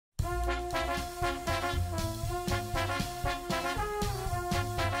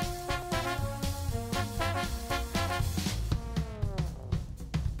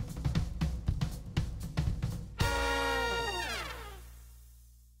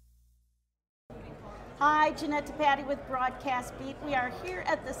Hi, Jeanette DePatti with Broadcast Beat. We are here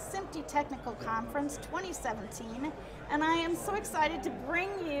at the SMPTE Technical Conference 2017, and I am so excited to bring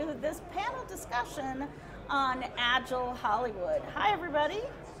you this panel discussion on Agile Hollywood. Hi, everybody.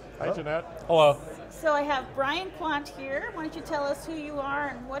 Hi, Jeanette. Hello. So I have Brian Quandt here. Why don't you tell us who you are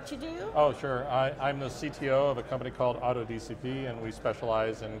and what you do? Oh, sure. I'm the CTO of a company called AutoDCP, and we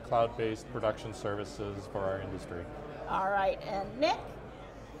specialize in cloud-based production services for our industry. All right, and Nick?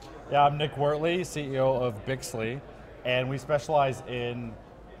 Yeah, I'm Nick Wortley, CEO of Bixly, and we specialize in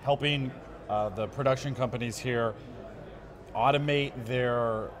helping the production companies here automate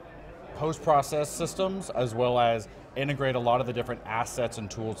their post-process systems as well as integrate a lot of the different assets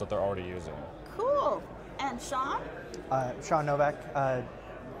and tools that they're already using. Cool. And Shaun? Shaun Novak,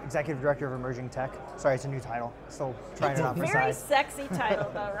 Executive Director of Emerging Tech. Sorry, it's a new title. Still trying it on for size. It's a very sexy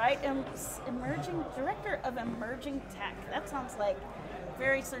title though, right? Emerging Director of Emerging Tech. That sounds like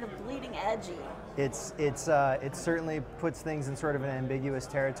very sort of bleeding edgy. It certainly puts things in sort of an ambiguous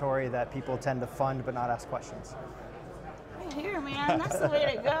territory that people tend to fund but not ask questions. Right here, man. That's the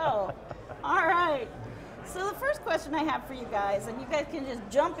way to go. All right. So the first question I have for you guys, and you guys can just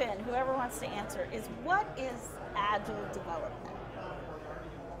jump in, whoever wants to answer, is what is Agile development?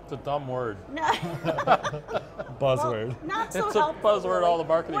 It's a dumb word. No. Buzzword. Well, not so It's a helpful. buzzword all the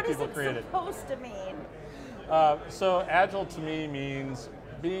marketing people What created. is it supposed to mean? So Agile to me means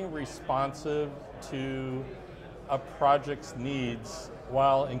being responsive to a project's needs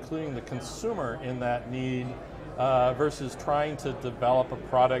while including the consumer in that need versus trying to develop a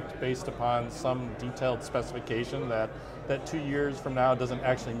product based upon some detailed specification that 2 years from now doesn't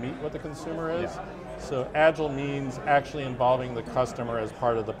actually meet what the consumer is. Yeah. So Agile means actually involving the customer as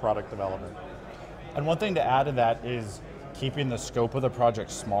part of the product development. And one thing to add to that is keeping the scope of the project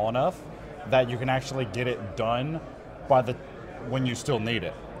small enough that you can actually get it done by when you still need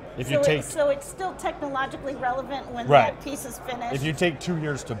it. So it's still technologically relevant when right. that piece is finished? If you take 2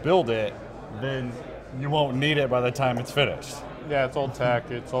 years to build it, then you won't need it by the time it's finished. Yeah, it's old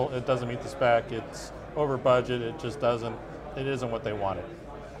tech, it doesn't meet the spec, it's over budget, it isn't what they wanted.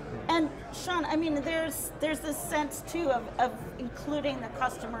 And Shaun, I mean, there's this sense too of including the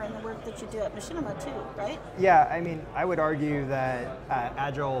customer in the work that you do at Machinima too, right? Yeah, I mean, I would argue that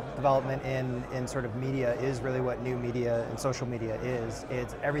Agile development in sort of media is really what new media and social media is.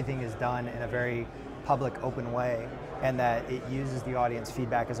 Everything is done in a very public, open way, and that it uses the audience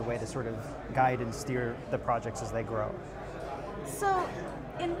feedback as a way to sort of guide and steer the projects as they grow. So,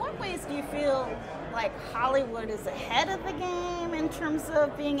 in what ways do you feel like Hollywood is ahead of the game in terms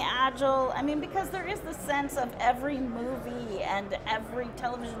of being agile? I mean, because there is the sense of every movie and every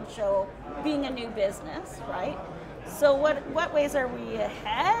television show being a new business, right? So what ways are we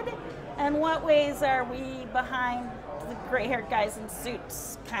ahead, and what ways are we behind the gray-haired guys in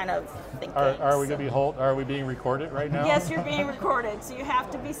suits kind of thinking? Are we being recorded right now? Yes, you're being recorded, so you have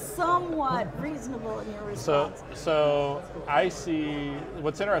to be somewhat reasonable in your response. So I see,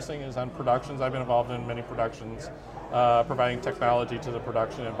 what's interesting is on productions, I've been involved in many productions, providing technology to the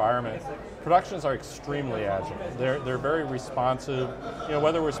production environment. Productions are extremely agile. They're very responsive. You know,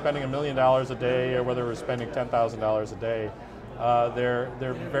 whether we're spending $1 million a day or whether we're spending $10,000 a day,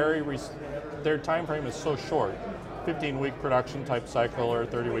 their time frame is so short. 15-week production type cycle or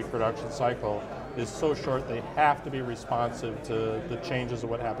 30-week production cycle is so short they have to be responsive to the changes of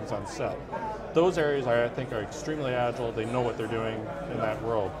what happens on set. Those areas I think are extremely agile. They know what they're doing in that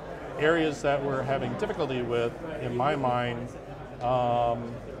world. Areas that we're having difficulty with, in my mind,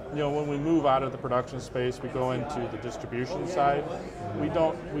 when we move out of the production space, we go into the distribution side. We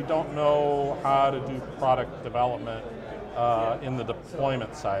don't know how to do product development in the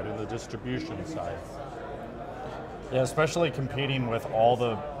deployment side, in the distribution side. Yeah, especially competing with all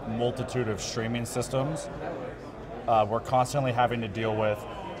the multitude of streaming systems. We're constantly having to deal with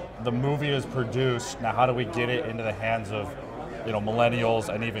the movie is produced, now how do we get it into the hands of millennials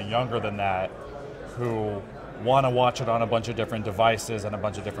and even younger than that who want to watch it on a bunch of different devices and a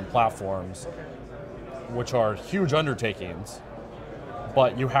bunch of different platforms, which are huge undertakings,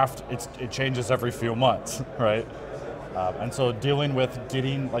 but it changes every few months, right? And so dealing with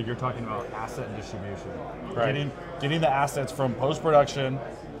getting, like you're talking about, asset and distribution, right. Getting the assets from post-production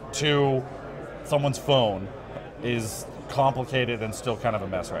to someone's phone is complicated and still kind of a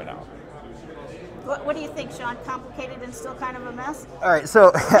mess right now. What do you think, Shaun? Complicated and still kind of a mess? All right,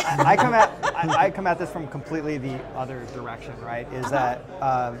 so I come at this from completely the other direction, right?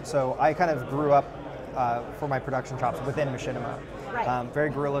 So I kind of grew up for my production chops within Machinima, Right. Very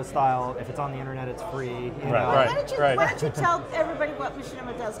guerrilla style. If it's on the internet, it's free. You know. Right. Why don't you tell everybody what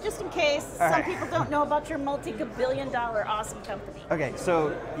Machinima does, just in case some people don't know about your multi-billion-dollar awesome company. Okay,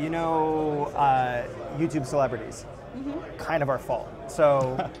 so you know YouTube celebrities, kind of our fault.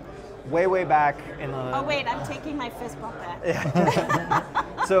 So way back in the... Oh wait, I'm taking my fist bump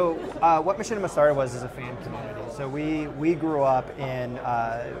back. So what Machinima started was as a fan community. So we grew up in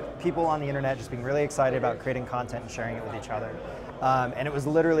people on the internet just being really excited about creating content and sharing it with each other. And it was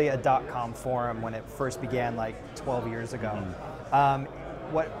literally a .com forum when it first began like 12 years ago.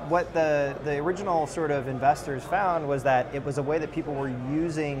 What the original sort of investors found was that it was a way that people were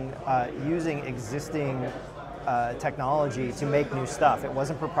using existing technology to make new stuff. It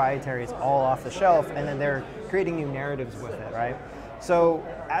wasn't proprietary, it's all off the shelf, and then they're creating new narratives with it, right? So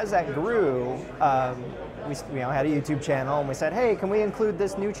as that grew, we had a YouTube channel, and we said, hey, can we include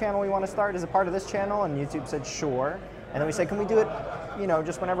this new channel we want to start as a part of this channel? And YouTube said, sure. And then we said, can we do it,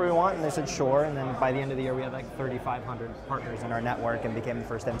 just whenever we want? And they said, sure. And then by the end of the year, we had like 3,500 partners in our network and became the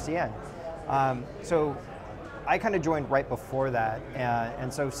first MCN. So I kind of joined right before that.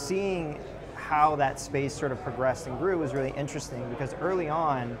 And so seeing how that space sort of progressed and grew was really interesting, because early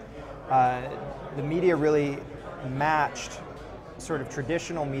on, the media really matched sort of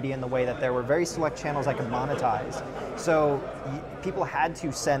traditional media in the way that there were very select channels I could monetize. So people had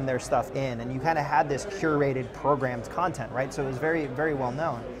to send their stuff in, and you kind of had this curated, programmed content, right? So it was very, very well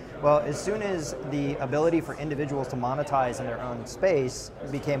known. Well, as soon as the ability for individuals to monetize in their own space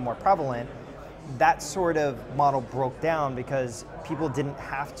became more prevalent, that sort of model broke down because people didn't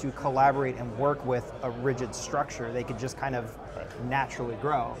have to collaborate and work with a rigid structure. They could just kind of naturally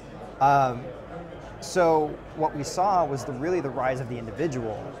grow. So what we saw was really the rise of the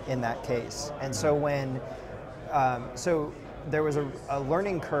individual in that case. And so when, so there was a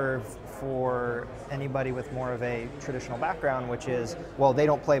learning curve for anybody with more of a traditional background, which is, well, they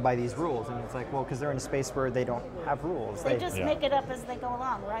don't play by these rules. And it's like, well, because they're in a space where they don't have rules. They just make it up as they go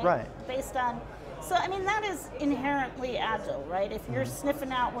along, right? Right. Based on, so I mean, that is inherently agile, right? If you're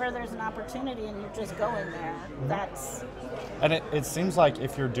sniffing out where there's an opportunity and you're just going there, that's... And it seems like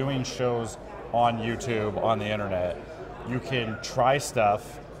if you're doing shows on YouTube, on the internet, you can try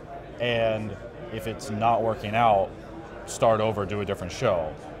stuff, and if it's not working out, start over, do a different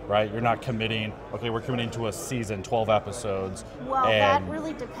show, right? You're not committing, okay, we're committing to a season, 12 episodes. Well, that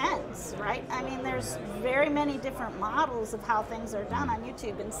really depends, right? I mean, there's very many different models of how things are done on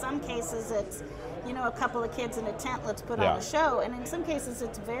YouTube. In some cases, it's, a couple of kids in a tent, let's put on a show. And in some cases,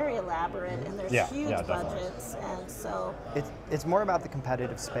 it's very elaborate, and there's huge budgets. And so... It's more about the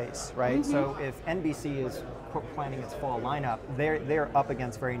competitive space, right? So if NBC is planning its fall lineup, they're up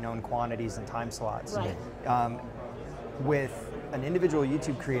against very known quantities and time slots. Right. With an individual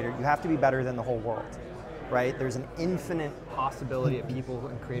YouTube creator, you have to be better than the whole world, right? There's an infinite possibility of people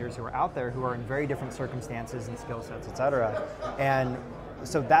and creators who are out there who are in very different circumstances and skill sets, et cetera. And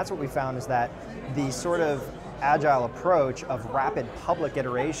so that's what we found, is that the sort of agile approach of rapid public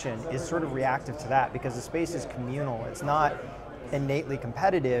iteration is sort of reactive to that, because the space is communal. It's not innately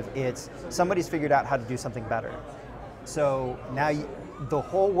competitive. It's somebody's figured out how to do something better. So now the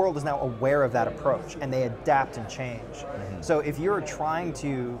whole world is now aware of that approach, and they adapt and change. So if you're trying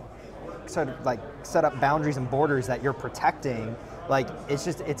to sort of like set up boundaries and borders that you're protecting, like it's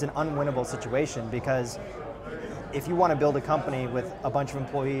an unwinnable situation, because if you want to build a company with a bunch of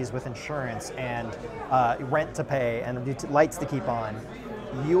employees with insurance and rent to pay and lights to keep on,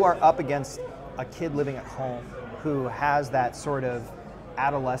 you are up against a kid living at home who has that sort of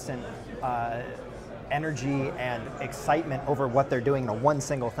adolescent energy and excitement over what they're doing in one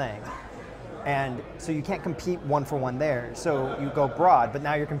single thing. And so you can't compete one for one there. So you go broad, but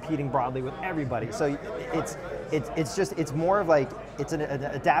now you're competing broadly with everybody. So it's more of like, it's an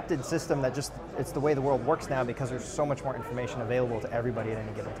adapted system that just, it's the way the world works now, because there's so much more information available to everybody at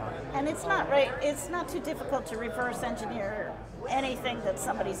any given time. And it's not too difficult to reverse engineer anything that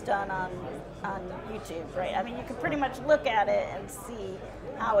somebody's done on YouTube, right? I mean, you can pretty much look at it and see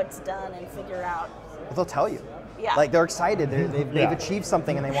how it's done and figure out. But they'll tell you. Yeah. Like, they're excited, they've achieved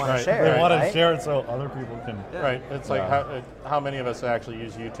something and they want to share. They want to right? share it so other people can. Right. It's like how many of us actually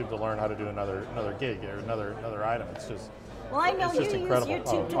use YouTube to learn how to do another gig or another item? It's just. Well, I know you use incredible.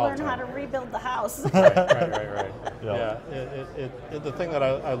 YouTube to learn how to rebuild the house. Right. Yeah. The thing that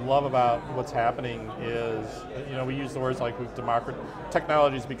I love about what's happening is, we use the words like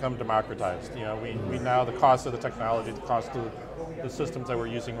technology's become democratized. We now, the cost of the technology, the cost of the systems that we're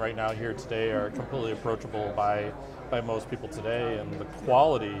using right now here today are completely approachable by most people today, and the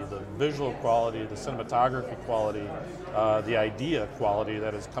quality, the visual quality, the cinematography quality, the idea quality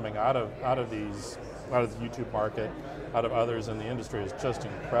that is coming out of the YouTube market, out of others in the industry is just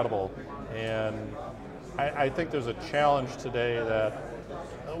incredible. And I think there's a challenge today that,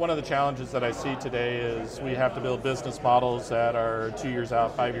 one of the challenges that I see today is we have to build business models that are 2 years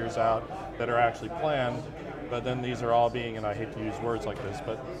out, 5 years out, that are actually planned, but then these are all being, and I hate to use words like this,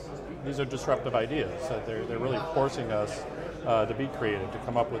 but these are disruptive ideas. That they're really forcing us to be creative, to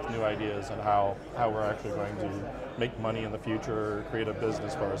come up with new ideas and how we're actually going to make money in the future or create a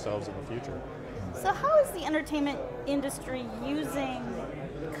business for ourselves in the future. So how is the entertainment industry using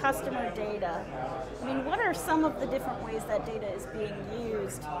customer data? I mean, what are some of the different ways that data is being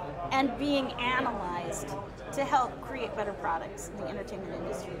used and being analyzed to help create better products in the entertainment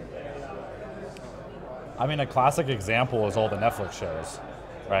industry? I mean, a classic example is all the Netflix shows,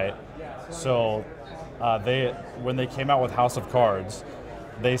 right? So when they came out with House of Cards,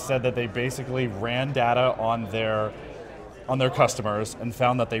 they said that they basically ran data on their customers and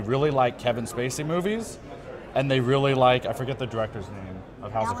found that they really like Kevin Spacey movies, and they really like, I forget the director's name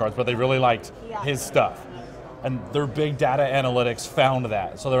of House of Cards, but they really liked his stuff. And their big data analytics found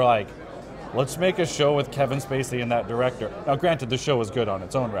that. So they're like, let's make a show with Kevin Spacey and that director. Now granted, the show was good on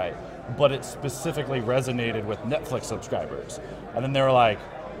its own right, but it specifically resonated with Netflix subscribers. And then they were like,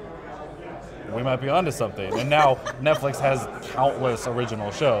 we might be onto something. And now Netflix has countless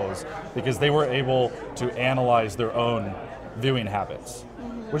original shows because they were able to analyze their own viewing habits,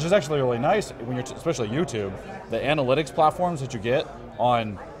 which is actually really nice when you're, especially YouTube. The analytics platforms that you get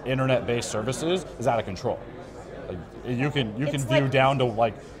on internet-based services is out of control. Like, you can view down to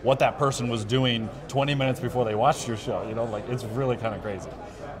like what that person was doing 20 minutes before they watched your show. You know, like it's really kind of crazy.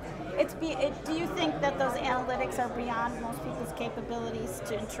 Do you think that those analytics are beyond most people's capabilities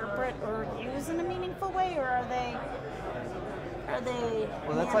to interpret or use in a meaningful way, or are they?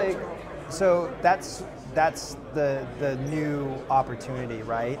 Well, that's like, so that's the new opportunity,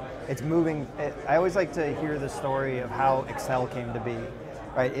 right? It's moving. I always like to hear the story of how Excel came to be,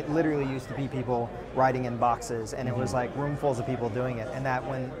 right? It literally used to be people writing in boxes, and it was like roomfuls of people doing it. And that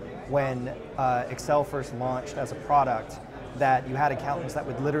when Excel first launched as a product, that you had accountants that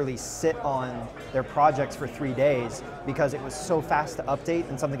would literally sit on their projects for 3 days because it was so fast to update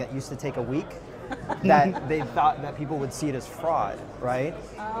and something that used to take a week that they thought that people would see it as fraud, right?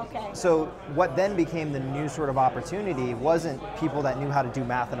 Okay. So what then became the new sort of opportunity wasn't people that knew how to do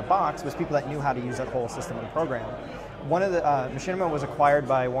math in a box, it was people that knew how to use that whole system and program. One of the, Machinima was acquired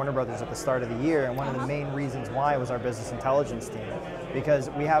by Warner Brothers at the start of the year, and one of the main reasons why was our business intelligence team, because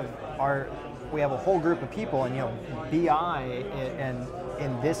we have a whole group of people, and BI and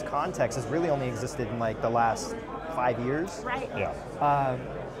in this context has really only existed in like the last 5 years. Right. Yeah.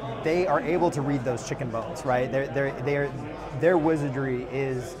 They are able to read those chicken bones, right? Their wizardry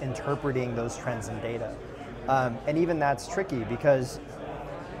is interpreting those trends in data, and even that's tricky because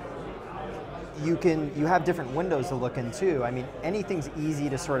you have different windows to look into. I mean, anything's easy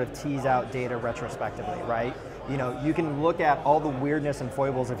to sort of tease out data retrospectively, right? You can look at all the weirdness and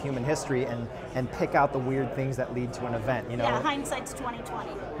foibles of human history and pick out the weird things that lead to an event. Yeah, hindsight's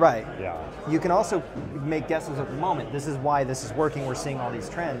 20/20. Right. Yeah. You can also make guesses at the moment. This is why this is working. We're seeing all these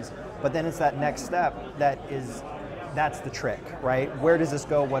trends. But then it's that next step that's the trick, right? Where does this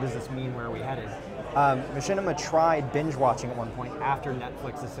go? What does this mean? Where are we headed? Machinima tried binge watching at one point after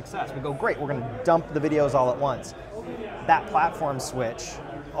Netflix's success. We go, great, we're going to dump the videos all at once. That platform switch,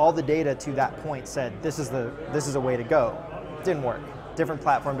 all the data to that point said, this is a way to go. Didn't work. Different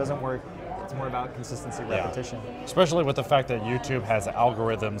platform doesn't work. It's more about consistency, repetition. Yeah. Especially with the fact that YouTube has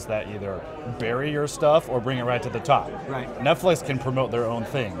algorithms that either bury your stuff or bring it right to the top. Right. Netflix can promote their own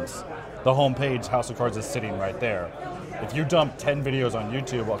things. The homepage, House of Cards, is sitting right there. If you dump 10 videos on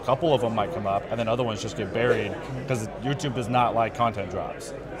YouTube, a couple of them might come up, and then other ones just get buried because YouTube does not like content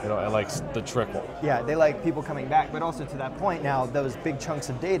drops. It likes the trickle. Yeah, they like people coming back, but also to that point now, those big chunks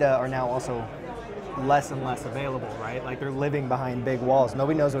of data are now also less and less available, right? Like they're living behind big walls.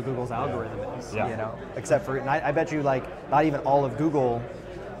 Nobody knows what Google's algorithm is, except for, and I bet you like not even all of Google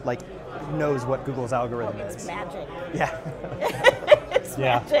knows what Google's algorithm is. It's magic. Yeah. It's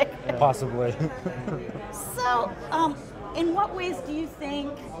magic. Possibly. So, in what ways do you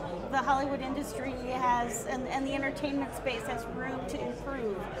think the Hollywood industry has, and the entertainment space has room to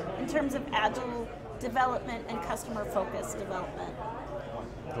improve in terms of agile development and customer-focused development?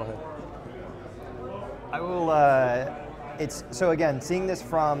 Go ahead. I will, so again, seeing this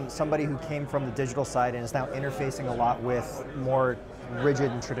from somebody who came from the digital side and is now interfacing a lot with more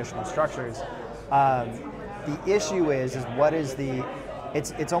rigid and traditional structures, the issue is what is the,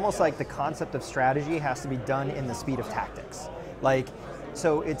 it's almost like the concept of strategy has to be done in the speed of tactics. Like,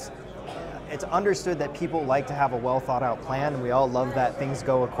 so it's understood that people like to have a well thought out plan, and we all love that things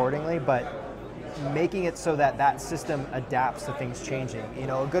go accordingly, but making it so that that system adapts to things changing. You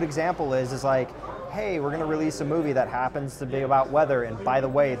know, a good example is like, hey, we're going to release a movie that happens to be about weather, and by the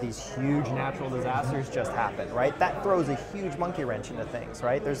way, these huge natural disasters just happened, right? That throws a huge monkey wrench into things,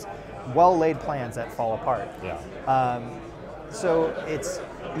 right? There's well-laid plans that fall apart. Yeah. So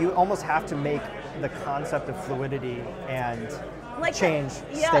you almost have to make the concept of fluidity and like change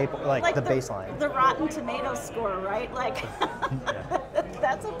like the baseline. The Rotten Tomatoes score, right? Like,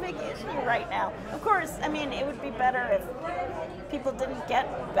 that's a big issue right now. Of course, I mean, it would be better if people didn't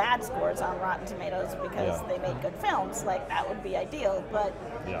get bad scores on Rotten Tomatoes because they make good films. Like, that would be ideal. But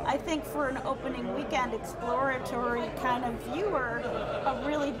I think for an opening weekend exploratory kind of viewer, a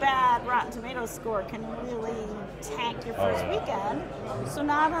really bad Rotten Tomatoes score can really tank your first weekend. So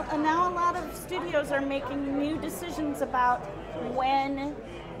now a lot of studios are making new decisions about when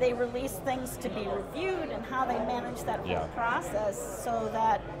they release things to be reviewed and how they manage that whole process, so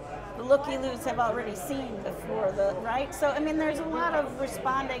that the looky-loos have already seen before the, right? So, I mean, there's a lot of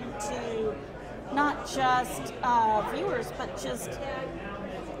responding to not just viewers, but just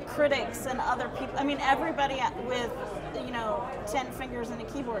critics and other people. I mean, everybody with, 10 fingers and a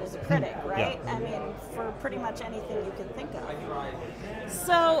keyboard is a critic, right? I mean, for pretty much anything you can think of.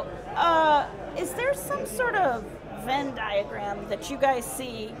 So, is there some sort of Venn diagram that you guys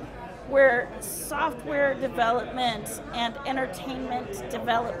see where software development and entertainment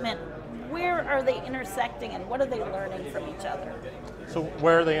development, where are they intersecting and what are they learning from each other? So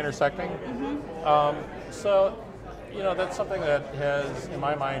where are they intersecting? So, that's something that has, in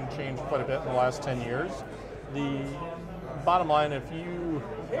my mind, changed quite a bit in the last 10 years. The bottom line, if you,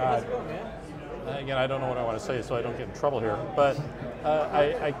 again, I don't know what I want to say, so I don't get in trouble here, but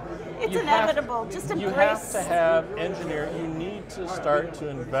it's inevitable. Just embrace. You have to have engineering. You need to start to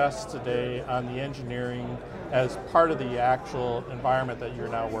invest today on the engineering as part of the actual environment that you're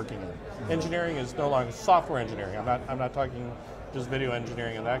now working in. Engineering is no longer software engineering. I'm not talking just video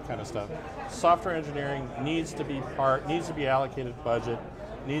engineering and that kind of stuff. Software engineering needs to be allocated budget,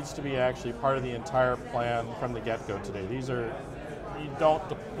 needs to be actually part of the entire plan from the get-go today. You don't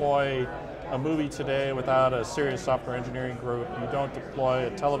deploy a movie today without a serious software engineering group. You don't deploy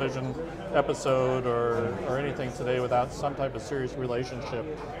a television episode or anything today without some type of serious relationship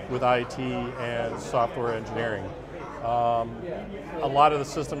with IT and software engineering. A lot of the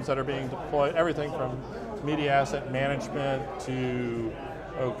systems that are being deployed, everything from media asset management to,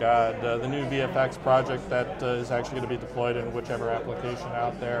 the new VFX project that is actually going to be deployed in whichever application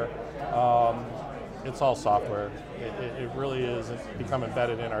out there. It's all software. It really is become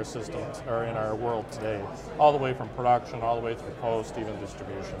embedded in our systems or in our world today, all the way from production, all the way through post, even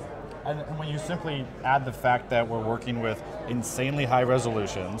distribution. And when you simply add the fact that we're working with insanely high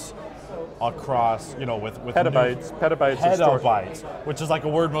resolutions across, with petabytes, which is like a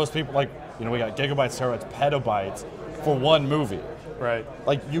word most people like. We got gigabytes, terabytes, petabytes for one movie. Right.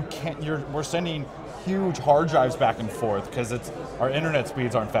 Like you can't. We're sending huge hard drives back and forth because our internet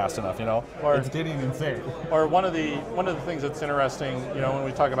speeds aren't fast enough. Or it's getting insane. Or one of the things that's interesting, when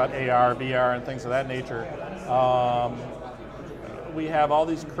we talk about AR, VR, and things of that nature, we have all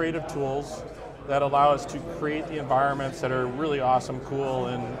these creative tools that allow us to create the environments that are really awesome, cool,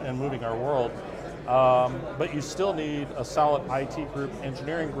 and moving our world. But you still need a solid IT group,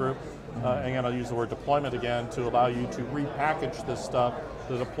 engineering group. Again, I'll use the word deployment again to allow you to repackage this stuff,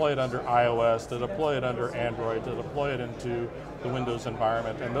 to deploy it under iOS, to deploy it under Android, to deploy it into the Windows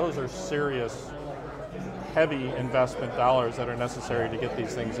environment. And those are serious, heavy investment dollars that are necessary to get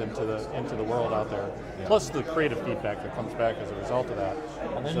these things into the world out there. Yeah. Plus the creative feedback that comes back as a result of that.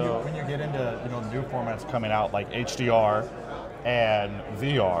 And then when you get into new formats coming out like HDR and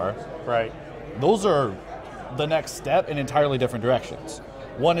VR, right? Those are the next step in entirely different directions.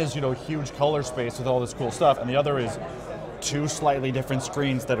 One is, huge color space with all this cool stuff, and the other is two slightly different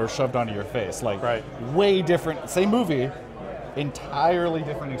screens that are shoved onto your face. Like, way different, same movie, entirely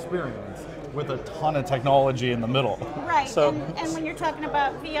different experience with a ton of technology in the middle. Right, so, and when you're talking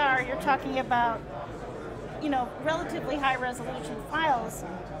about VR, you're talking about, relatively high resolution files,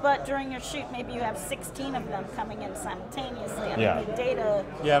 but during your shoot, maybe you have 16 of them coming in simultaneously, and the data.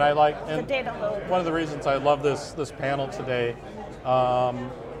 Yeah, and the data load. One of the reasons I love this panel today.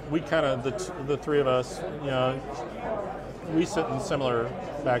 We kind of, the three of us, we sit in similar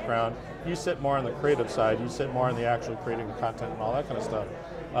background. You sit more on the creative side, you sit more on the actual creating the content and all that kind of stuff.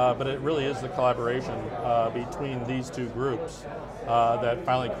 But it really is the collaboration between these two groups that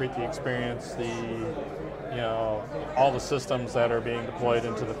finally create the experience, all the systems that are being deployed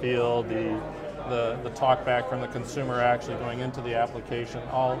into the field, the talk back from the consumer actually going into the application,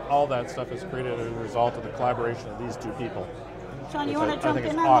 all that stuff is created as a result of the collaboration of these two people. Shaun, you want to jump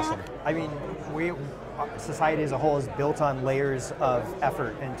in on awesome. that? I mean, society as a whole is built on layers of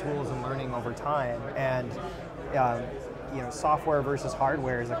effort and tools and learning over time, and software versus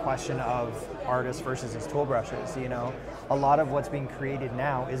hardware is a question of artists versus his tool brushes. A lot of what's being created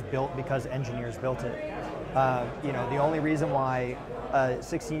now is built because engineers built it. The only reason why a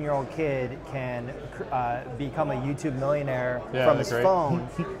 16-year-old kid can become a YouTube millionaire from his phone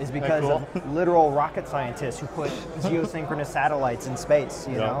is because of literal rocket scientists who put geosynchronous satellites in space.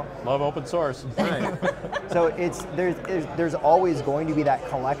 You know, love open source. Right. So there's always going to be that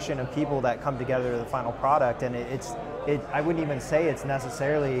collection of people that come together to the final product, and I wouldn't even say it's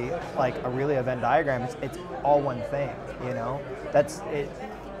necessarily like a Venn diagram. It's all one thing. That's it.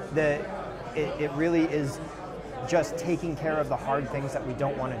 It really is just taking care of the hard things that we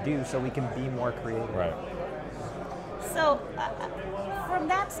don't want to do so we can be more creative. Right. So from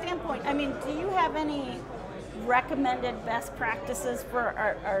that standpoint, I mean, do you have any recommended best practices for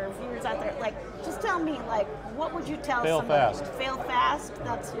our viewers out there? Like, just tell me, like, what would you tell somebody? Fast. Fail fast,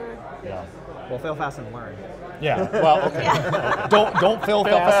 that's your... Yeah. Well, fail fast and learn. Yeah. Well, okay. Yeah. Don't fail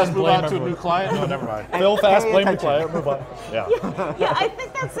fast and move blame on to a everyone. new client. No, never mind. Fail fast, blame the attention. client, move on. Yeah. Yeah, I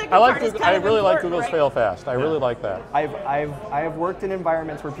think that second I part is kind I of really like important, Google's right? fail fast. I really like that. I have worked in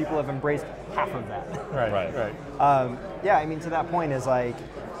environments where people have embraced half of that. Right. Yeah, I mean, to that point is like,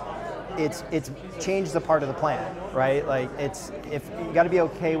 it's changed the part of the plan, right? Like, if you got to be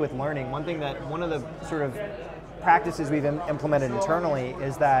okay with learning. One of the sort of practices we've implemented internally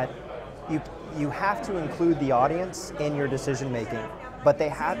is that you have to include the audience in your decision making, but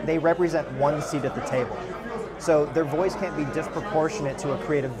they represent one seat at the table. So their voice can't be disproportionate to a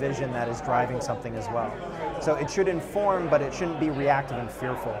creative vision that is driving something as well. So it should inform, but it shouldn't be reactive and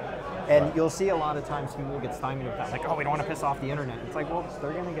fearful. And you'll see a lot of times people get stymied with that, like, oh, we don't want to piss off the internet. It's like, well,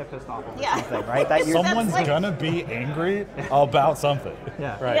 they're going to get pissed off over something, right? Someone's going to be angry about something.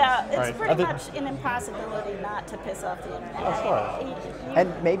 Yeah. Right. Yeah, it's pretty I think- much an impossibility not to piss off the internet. Of course.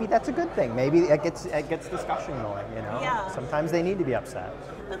 And maybe that's a good thing. Maybe it gets discussion going, Yeah. Sometimes they need to be upset.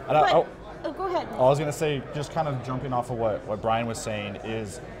 But go ahead. I was going to say, just kind of jumping off of what Brian was saying,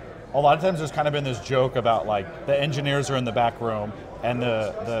 is a lot of times there's kind of been this joke about, like, the engineers are in the back room and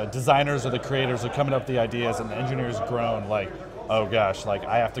the designers or the creators are coming up with the ideas, and the engineers groan like, oh gosh, like,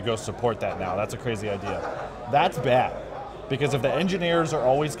 I have to go support that now. That's a crazy idea. That's bad, because if the engineers are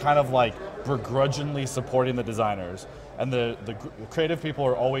always kind of like begrudgingly supporting the designers, and the creative people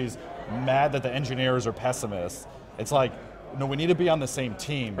are always mad that the engineers are pessimists, it's like, no, we need to be on the same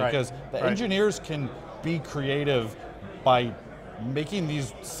team, because the engineers can be creative by making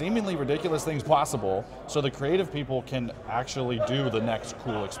these seemingly ridiculous things possible, so the creative people can actually do the next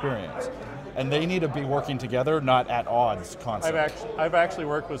cool experience. And they need to be working together, not at odds constantly. I've actually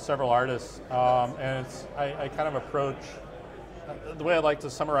worked with several artists, and I kind of approach, the way I like to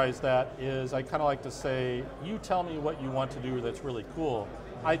summarize that is I kind of like to say, you tell me what you want to do that's really cool.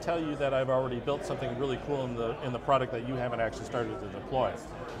 I tell you that I've already built something really cool in the product that you haven't actually started to deploy.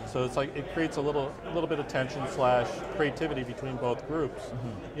 So it's like it creates a little bit of tension / creativity between both groups.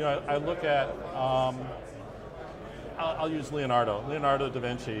 Mm-hmm. I look at I'll use Leonardo da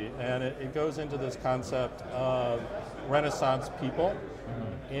Vinci, and it goes into this concept of Renaissance people.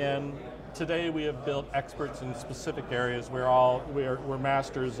 Mm-hmm. And today we have built experts in specific areas. We're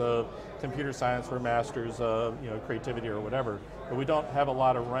masters of computer science, we're masters of creativity or whatever, but we don't have a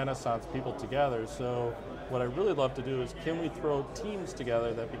lot of Renaissance people together. So what I really love to do is, can we throw teams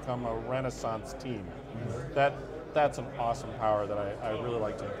together that become a Renaissance team? Mm-hmm. That's an awesome power that I really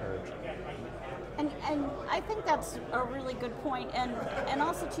like to encourage. And I think that's a really good point. And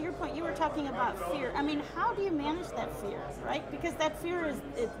also to your point, you were talking about fear. I mean, how do you manage that fear, right? Because that fear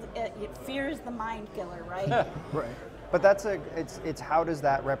is the mind killer, right? Right. But it's how does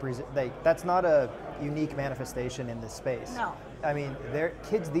that represent? That's not a unique manifestation in this space. No. I mean,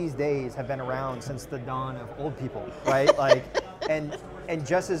 kids these days have been around since the dawn of old people, right? Like, and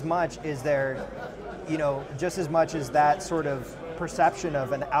just as much is there, just as much as that sort of perception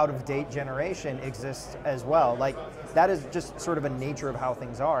of an out-of-date generation exists as well. Like, that is just sort of a nature of how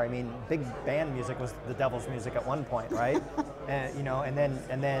things are. I mean, big band music was the devil's music at one point, right?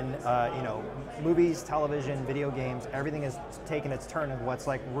 And then movies, television, video games, everything has taken its turn of what's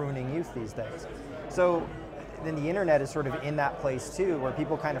like ruining youth these days. So then the internet is sort of in that place too, where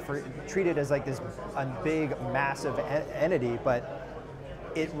people kind of treat it as like this a big, massive entity, but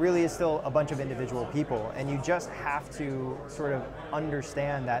it really is still a bunch of individual people, and you just have to sort of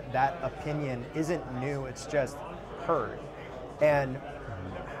understand that that opinion isn't new, it's just heard. And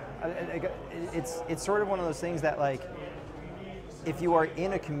it's sort of one of those things that, like, if you are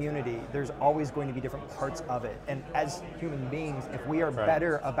in a community, there's always going to be different parts of it. And as human beings, if we are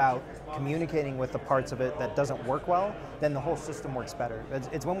better about communicating with the parts of it that doesn't work well, then the whole system works better.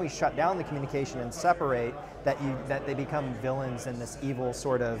 It's when we shut down the communication and separate that they become villains and this evil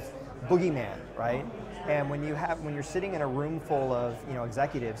sort of boogeyman, right? And when you're sitting in a room full of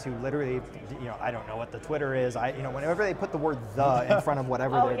executives who literally, I don't know what the Twitter is. Whenever they put the word "the" in front of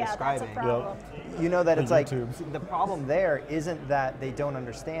whatever they're describing, that's a problem. you know that it's like YouTube. the problem there isn't that they don't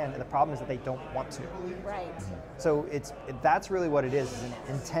understand, and the problem is that they don't want to. Right. So that's really what it is an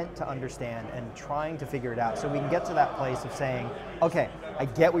intent to understand and trying to figure it out. So we can get to that place of saying, okay, I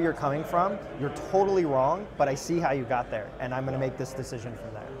get where you're coming from. You're totally wrong, but I see how you got there, and I'm going to make this decision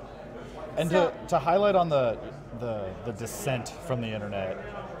from there. And to highlight on the dissent from the internet,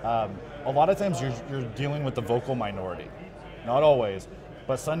 a lot of times you're dealing with the vocal minority. Not always,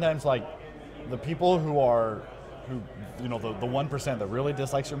 but sometimes, like, the people the 1% that really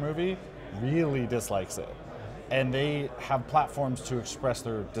dislikes your movie really dislikes it. And they have platforms to express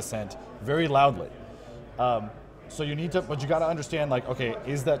their dissent very loudly. So you need to, but you got to understand, like, okay,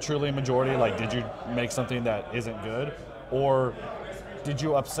 is that truly a majority? Like, did you make something that isn't good? Or did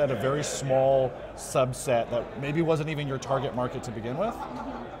you upset a very small subset that maybe wasn't even your target market to begin with?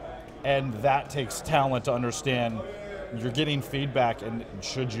 And that takes talent to understand you're getting feedback, and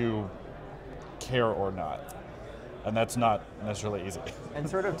should you care or not? And that's not necessarily easy. And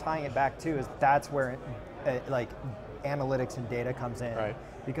sort of tying it back too is that's where like analytics and data comes in, Right.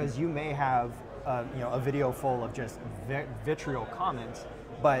 Because you may have a video full of just vitriol comments,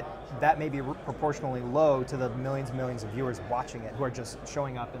 but that may be proportionally low to the millions and millions of viewers watching it who are just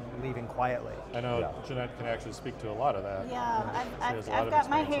showing up and leaving quietly. I know Jeanette can actually speak to a lot of that. Yeah, She has a lot I've of got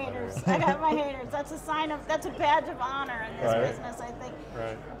my experience in haters. that I got my haters. That's a badge of honor in this business, I think.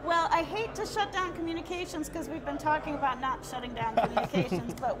 Right. Well, I hate to shut down communications because we've been talking about not shutting down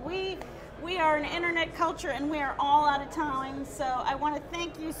communications, but we are an internet culture and we are all out of time. So I want to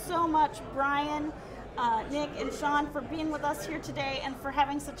thank you so much, Brian, Nick, and Shaun, for being with us here today and for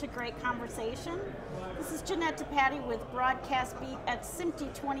having such a great conversation. This is Jeanette DePatie with Broadcast Beat at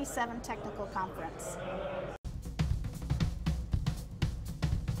SMPTE 27 Technical Conference.